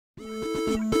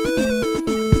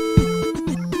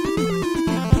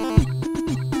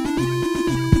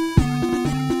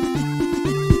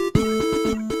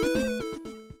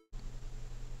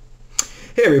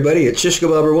Hey everybody, it's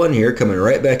ShishKebabber1 here, coming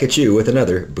right back at you with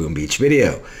another Boom Beach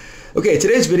video. Okay,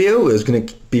 today's video is going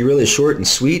to be really short and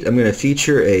sweet. I'm going to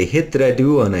feature a hit that I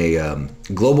do on a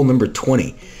global number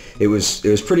 20. It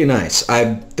was pretty nice.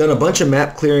 I've done a bunch of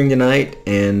map clearing tonight,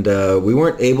 and we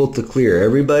weren't able to clear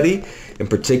everybody. In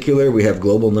particular, we have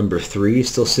global number 3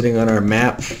 still sitting on our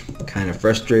map. Kind of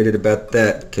frustrated about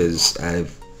that because I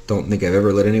don't think I've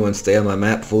ever let anyone stay on my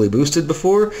map fully boosted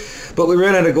before, but we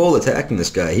ran out of gold attacking this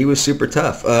guy. He was super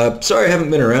tough. Sorry I haven't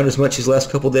been around as much these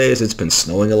last couple days. It's been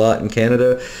snowing a lot in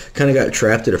Canada. Kind of got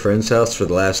trapped at a friend's house for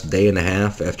the last day and a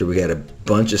half after we had a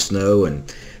bunch of snow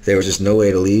and there was just no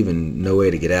way to leave and no way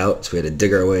to get out, so we had to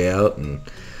dig our way out and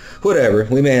whatever.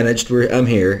 We managed. I'm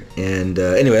here, and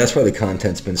anyway, that's why the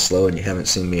content's been slow and you haven't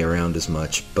seen me around as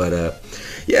much, but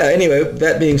yeah, anyway,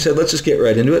 that being said, let's just get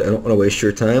right into it. I don't want to waste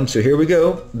your time, so here we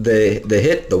go. The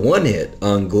one hit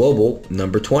on global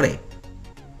number 20.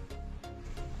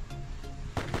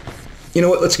 You know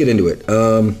what, let's get into it.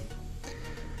 We're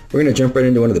going to jump right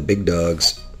into one of the big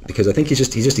dogs because I think he's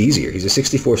just easier. He's a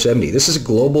 6470. This is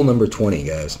global number 20,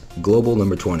 guys. Global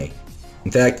number 20.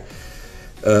 In fact,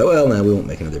 well, no, we won't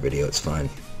make another video. It's fine.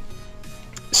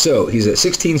 So he's at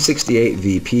 1668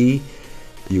 VP.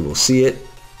 You will see it.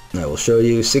 I will show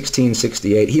you.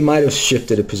 1668. He might have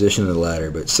shifted a position in the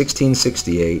ladder, but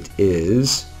 1668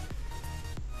 is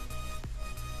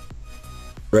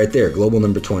right there. Global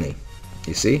number 20.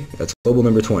 You see? That's global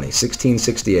number 20.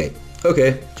 1668.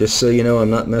 Okay, just so you know, I'm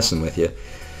not messing with you.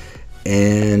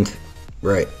 And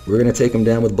right, we're gonna take him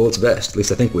down with Bullet's Best. At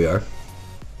least I think we are.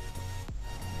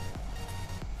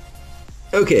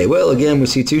 Okay, well, again, we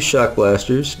see 2 shock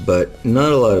blasters, but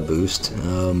not a lot of boost.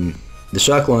 The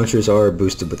shock launchers are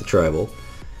boosted with the tribal.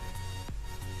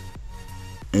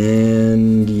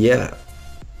 And yeah,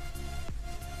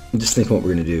 I'm just thinking what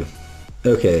we're gonna do.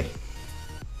 Okay.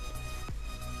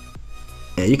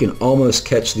 Yeah, you can almost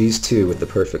catch these 2 with the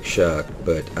perfect shock,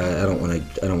 but I don't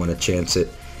want to chance it.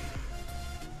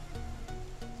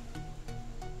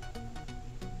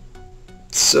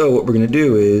 So what we're going to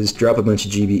do is drop a bunch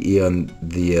of GBE on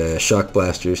the shock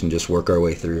blasters and just work our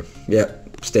way through.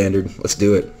 Yep, standard. Let's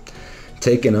do it.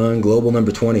 Taking on global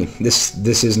number 20.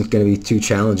 This isn't going to be too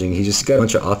challenging. He just got a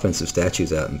bunch of offensive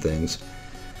statues out and things.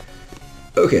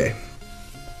 Okay.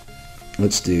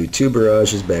 Let's do 2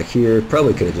 barrages back here.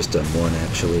 Probably could have just done 1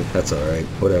 actually. That's alright.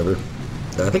 Whatever.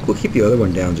 I think we'll keep the other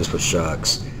one down just with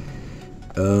shocks.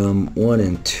 1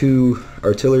 and 2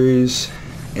 artilleries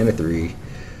and a 3.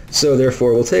 So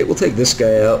therefore we'll take this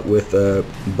guy out with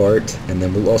Bart, and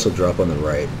then we'll also drop on the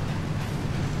right.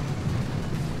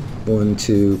 1,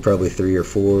 2, probably 3 or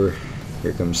 4.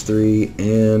 Here comes 3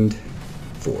 and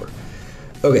 4.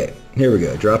 Okay, here we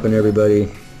go. Dropping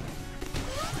everybody.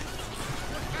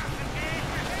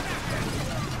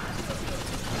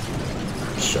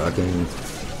 Shocking.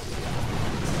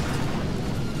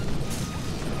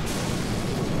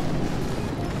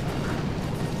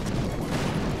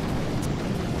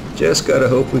 Just gotta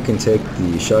hope we can take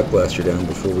the shock blaster down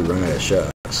before we run out of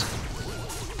shocks.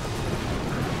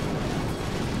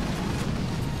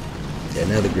 Yeah,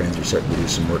 now the Grens are starting to do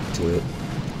some work to it.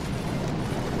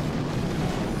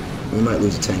 We might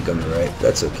lose a tank on the right.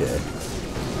 That's okay.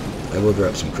 I will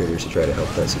drop some critters to try to help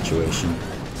that situation.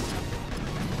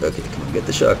 Okay, come on, get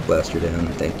the shock blaster down.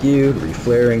 Thank you.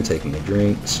 Reflaring, taking a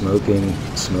drink, smoking.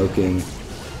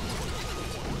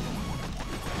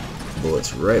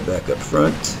 Bullets right back up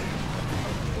front.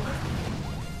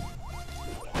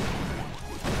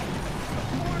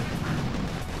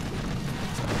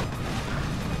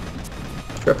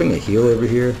 Dropping a heal over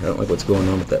here. I don't like what's going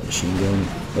on with that machine gun.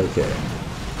 Okay.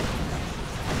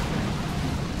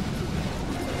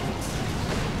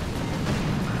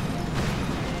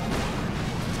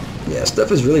 Yeah,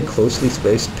 stuff is really closely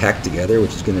spaced, packed together,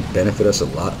 which is going to benefit us a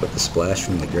lot with the splash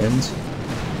from the Grens.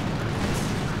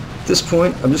 At this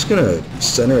point, I'm just going to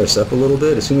center us up a little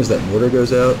bit as soon as that mortar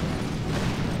goes out.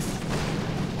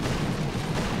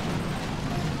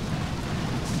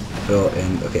 Oh,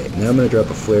 and okay, now I'm going to drop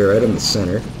a flare right in the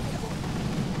center.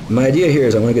 My idea here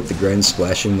is I want to get the Grens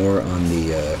splashing more on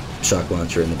the shock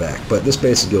launcher in the back, but this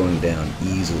base is going down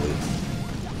easily.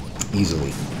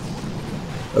 Easily.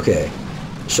 Okay.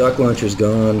 Shock launcher's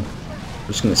gone. We're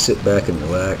just going to sit back and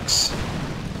relax.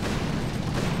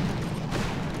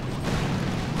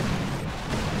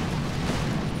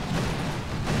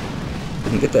 I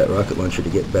can get that rocket launcher to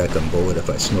get back on Bullet if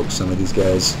I smoke some of these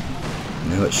guys.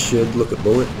 Now it should look at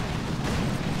Bullet.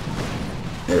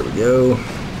 There we go.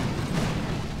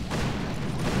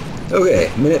 Okay,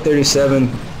 minute 37,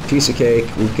 piece of cake.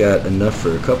 We've got enough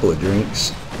for a couple of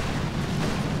drinks.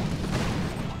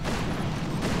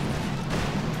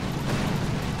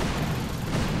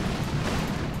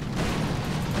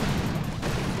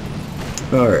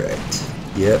 Alright.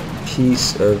 Yep,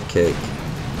 piece of cake.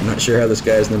 I'm not sure how this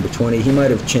guy's number 20. He might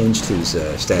have changed his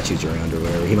statues around or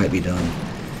whatever. He might be done.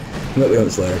 He might be done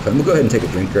with his ladder climb. We'll go ahead and take a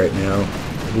drink right now.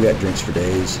 We got drinks for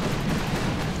days.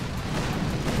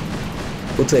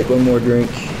 We'll take one more drink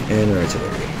and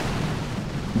artillery.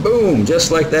 Boom!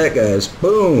 Just like that, guys.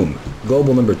 Boom!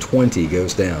 Global number 20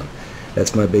 goes down.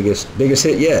 That's my biggest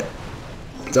hit yet.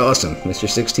 It's awesome. Mr.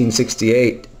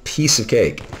 1668. Piece of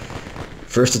cake.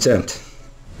 First attempt.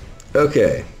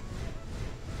 Okay.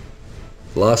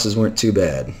 Losses weren't too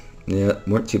bad. Yeah,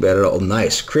 weren't too bad at all.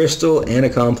 Nice. Crystal and a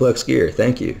complex gear.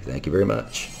 Thank you. Thank you very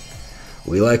much.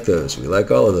 We like those. We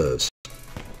like all of those.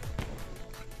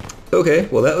 Okay,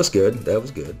 well that was good. That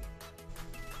was good.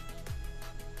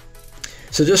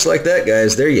 So just like that,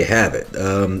 guys, there you have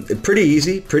it. Pretty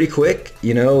easy, pretty quick.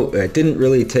 You know, it didn't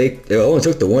really take, it only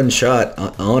took the one shot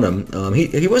on him.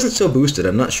 He wasn't so boosted.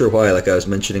 I'm not sure why, like I was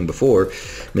mentioning before.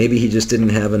 Maybe he just didn't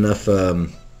have enough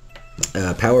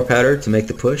power powder to make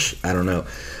the push. I don't know.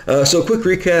 So quick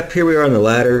recap. Here we are on the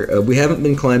ladder. We haven't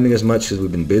been climbing as much because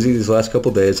we've been busy these last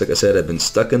couple days. Like I said, I've been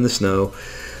stuck in the snow.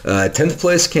 10th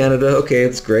place Canada. Okay,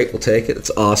 that's great. We'll take it.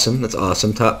 That's awesome. That's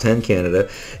awesome. Top 10 Canada.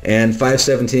 And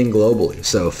 517 globally.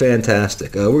 So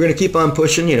fantastic. We're going to keep on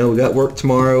pushing. You know, we got work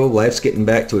tomorrow. Life's getting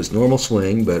back to its normal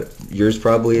swing, but yours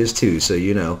probably is too. So,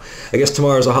 you know, I guess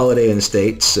tomorrow's a holiday in the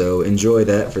States, so enjoy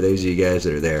that for those of you guys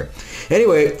that are there.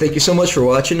 Anyway, thank you so much for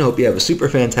watching. Hope you have a super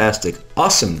fantastic,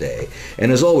 awesome day.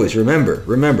 And as always, remember,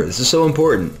 this is so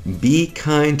important. Be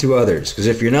kind to others, because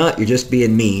if you're not, you're just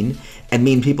being mean, and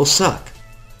mean people suck.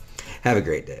 Have a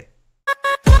great day.